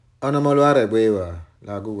Onomolware gwewa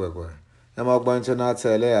la gugwagwa. Ema ogbancho na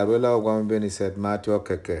tele arwela ogwambeni set mati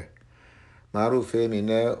okeke. Maru femi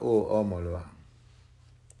ne o omolwa.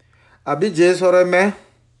 Abi jesore me.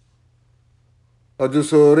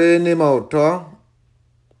 Odusore ni mauto.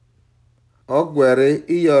 Ogwere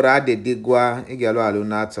iyora de digwa igelo alu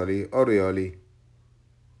natoli orioli.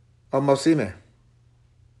 Omosime.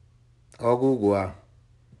 Ogugwa.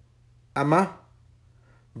 Ama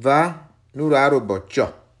va nuraru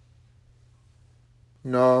bocho.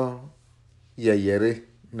 No yeyere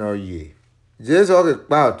no ye. Jesu oge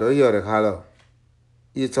kpa to yore kalo.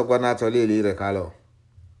 Itokwa natoli li re kalo.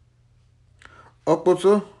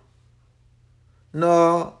 Okputu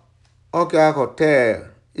no oke ako te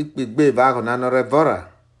ikpigbe bako na no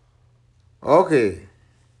revora. Okay.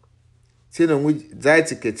 Tino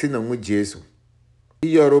zaiti ke tino ngu Jesu.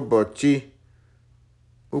 Iyoro bochi.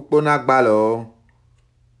 Ukpo na gbalo.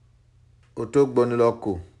 Otogbo ni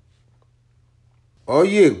loko.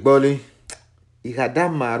 Oye gboli. Ihada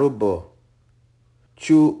marubo.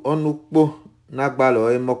 Chu onukpo na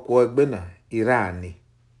gbalo emokwo egbena irani.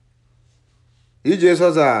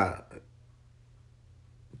 Jesu za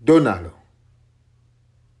donalo.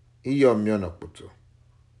 Iyo miono putu.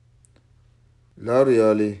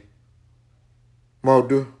 Lorioli.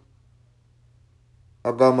 Modu.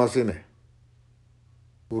 Ogomosime.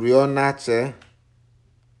 Urionache.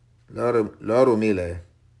 Loru mile.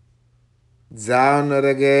 Zaon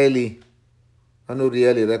regeli. Onu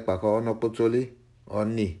rieli rekpako ono putuli.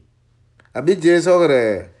 Oni. Abi Jesu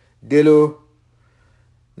re delo.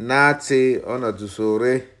 Nati ono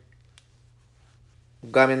dusore.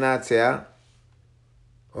 Gami nati ya.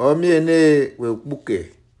 Omi ene we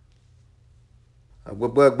buke.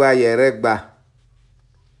 Agbogbo egba yere gba.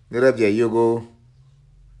 Nirevye yogo.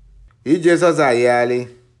 Jesu za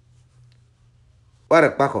yali. Ware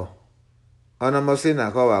kpako. Ono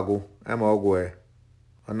mosina kwa wagu. Ema ogwe.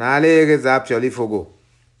 Ona ale ege za pioli fogo.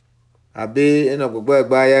 Abi eno gbogbo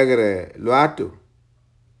egba yegre luato.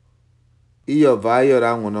 Iyo va iyo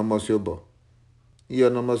rangu no mosio bo. Iyo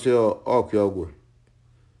no mosio okyo ogwe.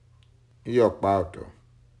 Iyo kpauto.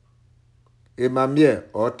 Emamie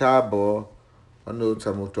otabo. Ono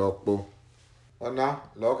utamuto okpo. Ona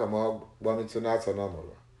loka mo gbomituna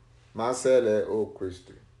tonomolo. Masele o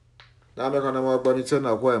Christi. Na me kona mo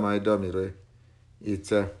gbomituna kwa ma idomire.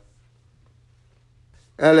 Ite.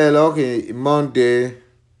 Ele loki Monday.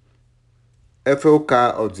 Efe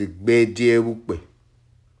uka odigbe die wukpe.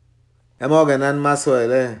 Ema ogenan maso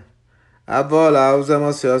ele. Avola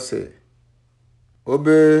uzemo siose.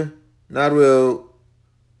 Obe narwe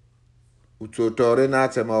utotore na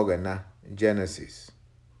tema ogena. Genesis.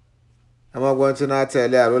 Ema gwantu na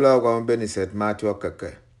tele arola ogwambeni set mati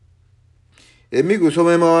okeke. Emi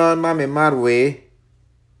gusome mame marwe.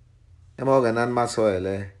 Ema ogenan maso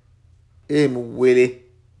ele. Emu wele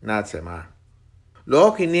na tema.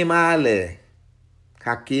 Loki ni male.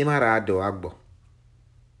 Kakima rado agbo.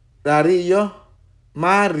 Dariyo.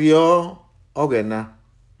 Mario ogena.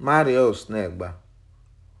 Mario usnegba.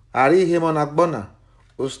 Ari himo nagbona.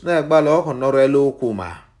 Usnegba loko norelo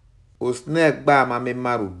ukuma. Usnegba mame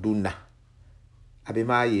maruduna.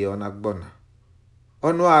 Abima ye onagbona.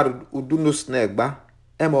 Onu udunu snegba.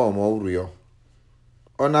 Ema omo urio.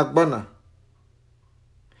 Onagbona.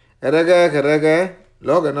 Erege.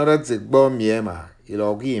 Loge nore zigbo miema.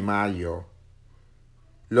 Ilogi ima yo.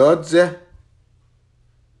 Lodze.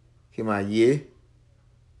 Kima ye.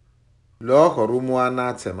 Loko rumwa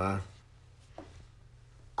na tema.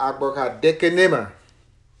 Agboka dekenema.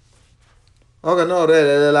 Oge no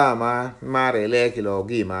re la ma. Mare le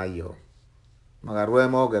kilogi ima yo. Magarwe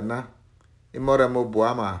moge na. Imore mo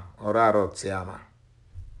buama. Oraro tiama.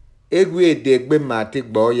 Egwe degbe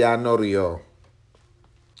matigbo ya norio.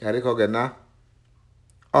 Yariko gena.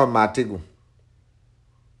 O matigu.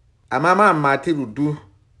 Amama matigu du.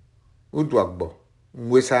 Uduagbo.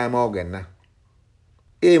 Mwesa ema ogena.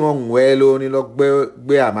 Emo nwelo ni lo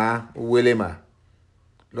gbe ama uwele ma.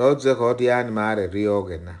 Lo dze ko di anima re ri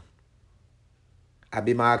ogena.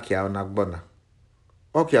 Abima akia onagbona.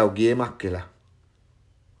 Okia ugie makila.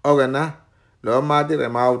 Ogena. Lo madire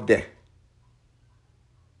ma ude.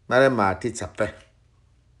 Mare ma titape.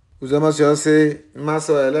 Uzemo siose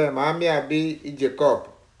maso ele mami abi i Jacob.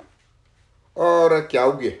 Ore kia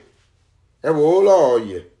ugie. Ewo ulo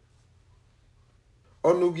oye.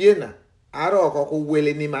 Onugiena. Aro okoko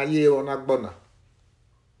wele ni ma ye onagbona.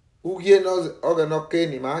 Ugie no oge no ke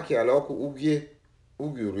ni ma kia loku ugie.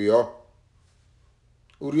 Ugi urio.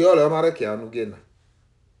 Urio le mare kia onugiena.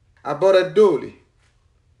 Abore doli.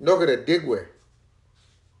 Nogere degwe.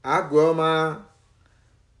 Agwe ma.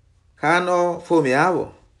 Kano fomi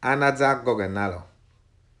awo. Anaza gogenalo.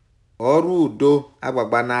 ọrụ udo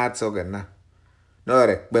agbagba na-atọ gana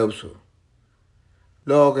n'ọrịa kpe usoro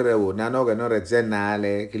lọgere wo na n'oge nọrọ ze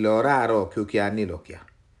n'ale kilora aro kyukia nilokia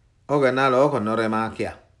oge na lo nọrọ ma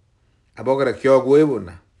kia abogere kyo gwe wo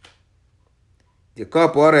na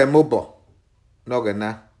Jacob ore mubo n'oge na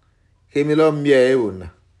kemilo mie ewo na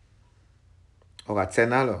oga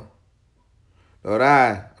tsenalo lora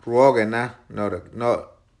ruoge na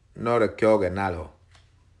nọrọ kyo oge na lo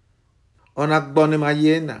ona gboni ma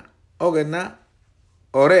yena oge na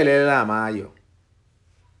ore elele ma ayo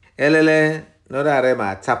elele no dare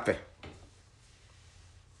ma tape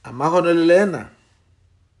amaho no lena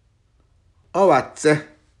o wate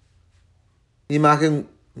ni ma ke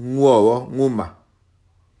nguowo nguma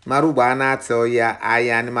maruba na te ya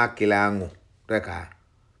aya ni makila ngu reka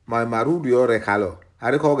maru rio rekalo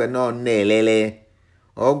ari ko ge no nelele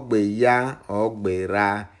ogbe ya ogbe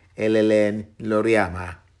ra elele loriama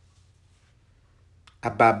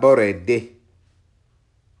ababore de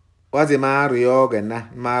wazi mario ge na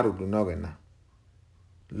maru du no ge na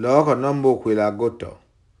loko no mbokwila goto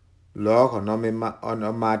loko no mima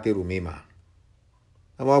ono mati rumima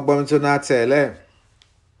amo gbomso na tele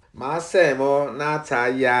ma semo na ta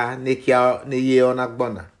ya nikia ni ye ona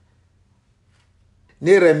gbona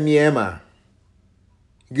ni remiema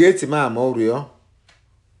geti ma morio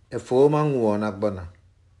e fo ma nwu ona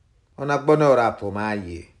gbona ora po ma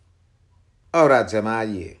ye ora jema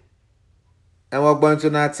ye amo gbomso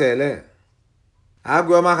na tele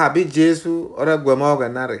agwa ma habi Jesu ora gwa ma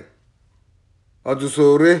oganare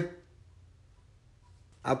odusore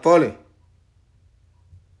apole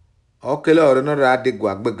okele ore no ra de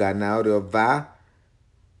gwa gbega na ore va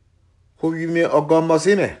huyime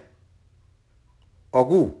ogomosime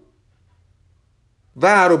ogu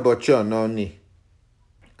va ro bocho no ni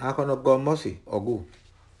akono gomosi ogu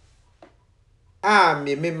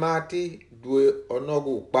mi mati due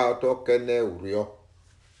onogu pa to kene urio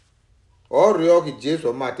orio ki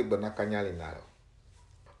Jesu mati bona kanyali naro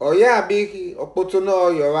oya biki opoto no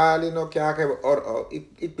yo wali no kya ke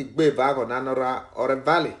ipigbe va ko nanora ore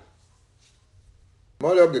valley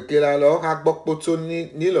molo ge kila lo ka gbokpoto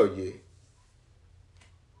ni lo ye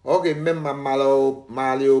oge memma malo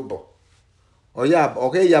mali obo oya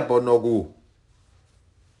oge ya bonogu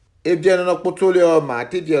e bien no poto le o ma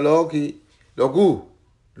ti die lo ki logu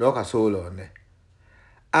lo ka solo ne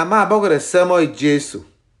ama bogere semo Jesu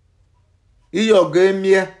iyo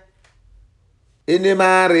gemie ene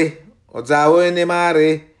mare ozawo ene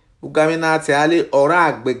mare ugamina ati ali ora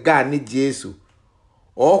agbega ni Jesu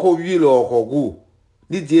oho wilo ohogu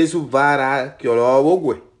ni Jesu vara kiolo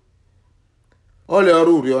ogwe ole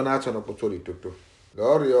oru ri ona chono potoli toto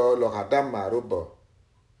lori o lo hadama robo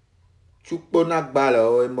chukpo na gbale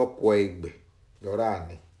o emokwo igbe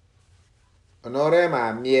lorani onore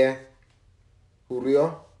ma mie urio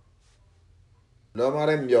lo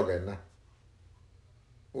mare miogena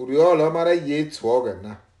urio lo mare yetu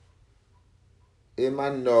ogena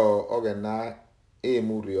emano ogena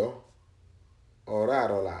emurio ora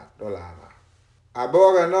rola dolama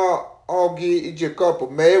aboga no ogi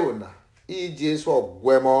Jacob mewuna Jesu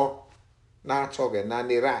ogwemo na choge na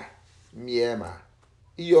nira miema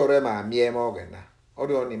iyore ma miema ogena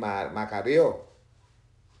odo ni makario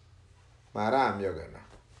mara miogena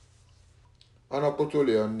ono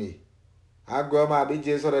potole onni agwa ma bi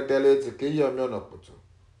Jesu re delete ke yo mi ono poto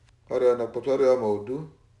ore ono poto ore mo odu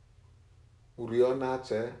uri ona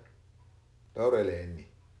che dorele ni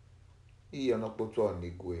iyo no poto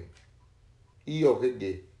oni gwe iyo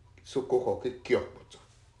gede sokoko ke kyo poto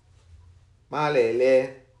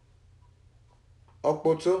malele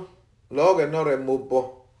okpoto loge nore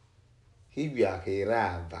mobo hibia ke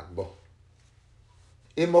ra bagbo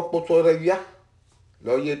imo poto re ya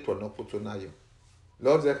lo ye to no poto na yo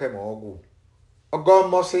lo ze ke mo ogu ogo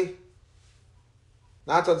mosi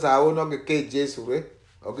na to za o no ke Jesu re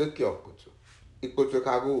oge kyo poto ipoto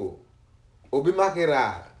kagu obi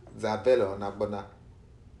makira za belo na gbona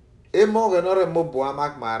imo ge nore mobo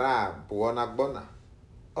amak mara bo na gbona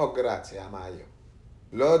o grati amayo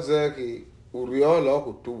lo ze ki urio lo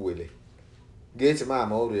ku tu wele gate ma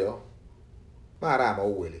urio mara ma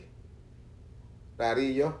wele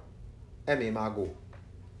rariyo emi mago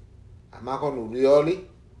amako nu rioli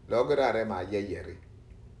lo grare ma yeyere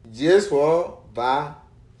Jesu va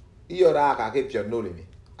iyora ka ke piono le mi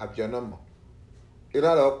apiono mo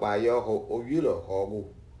ira lo pa yo ho oyilo ho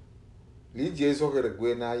li Jesu kere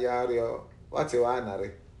gwe na yario wati wa nare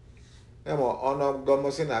emo ono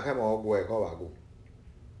gomosi na ke mo ogwe ko wago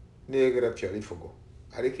negre pioli fogo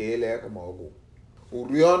ari ke ele ko mo ogu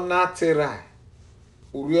urio natira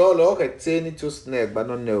urio lo ke teni to snake ba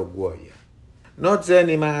no ne ogwo ya not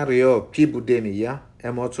any mario pibu demi ya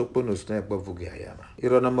emoto no sna gbavugi ayama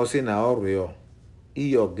iro na mosi na orio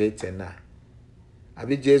iyo gete na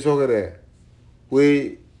abi jesu gere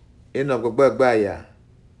we eno gbagba ya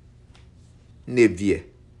nevie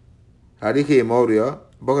hari ke morio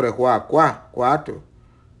bogre kwato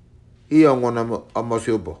iyo ngono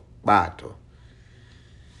omosi obo bato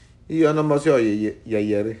iyo no mosi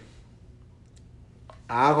yeyere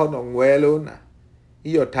aho no nwelo na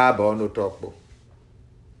iyo taba ono tokpo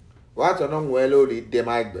wato no nwelo ri de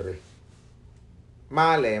magbere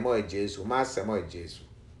ma le mo Jesu ma se mo Jesu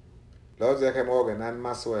lo ze ke mo genan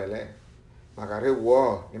maswele makare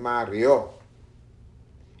wo ni ma rio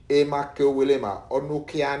e ma ke wele ma onu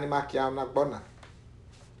kia ni ma kia na gbona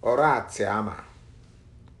ora ati ama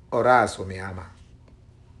ora asumi ama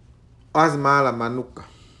azmala manuka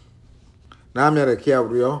na mere kia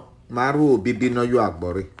rio maru obibi no yo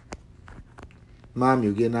agbori ma mi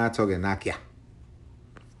uge na atoge na kia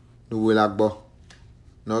no wela gbo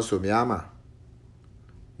no so mi ama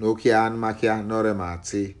no kia an makia no re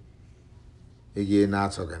mati ege na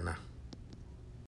atoge na